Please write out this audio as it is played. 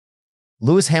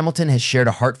Lewis Hamilton has shared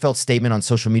a heartfelt statement on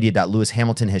social media. Lewis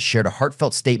Hamilton has shared a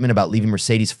heartfelt statement about leaving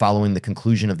Mercedes following the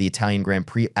conclusion of the Italian Grand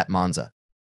Prix at Monza.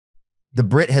 The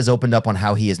Brit has opened up on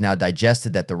how he has now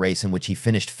digested that the race in which he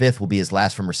finished fifth will be his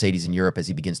last for Mercedes in Europe as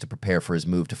he begins to prepare for his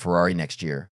move to Ferrari next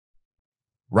year.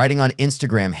 Writing on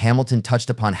Instagram, Hamilton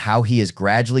touched upon how he is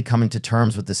gradually coming to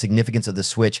terms with the significance of the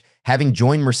switch, having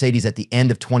joined Mercedes at the end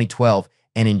of 2012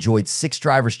 and enjoyed 6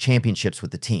 drivers' championships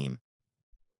with the team.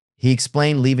 He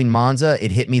explained, leaving Monza,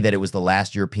 it hit me that it was the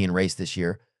last European race this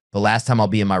year, the last time I'll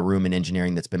be in my room in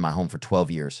engineering that's been my home for 12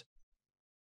 years.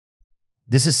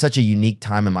 This is such a unique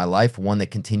time in my life, one that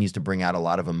continues to bring out a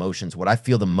lot of emotions. What I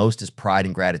feel the most is pride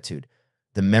and gratitude.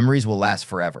 The memories will last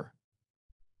forever.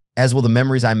 As will the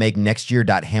memories I make next year.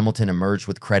 Hamilton emerged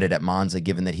with credit at Monza,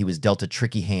 given that he was dealt a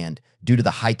tricky hand due to the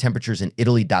high temperatures in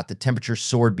Italy. The temperature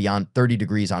soared beyond 30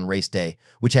 degrees on race day,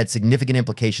 which had significant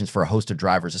implications for a host of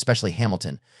drivers, especially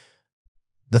Hamilton.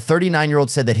 The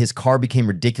 39-year-old said that his car became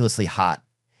ridiculously hot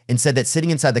and said that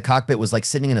sitting inside the cockpit was like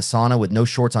sitting in a sauna with no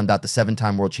shorts on. The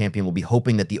 7-time world champion will be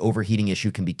hoping that the overheating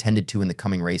issue can be tended to in the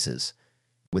coming races,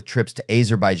 with trips to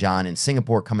Azerbaijan and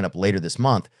Singapore coming up later this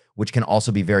month, which can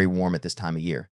also be very warm at this time of year.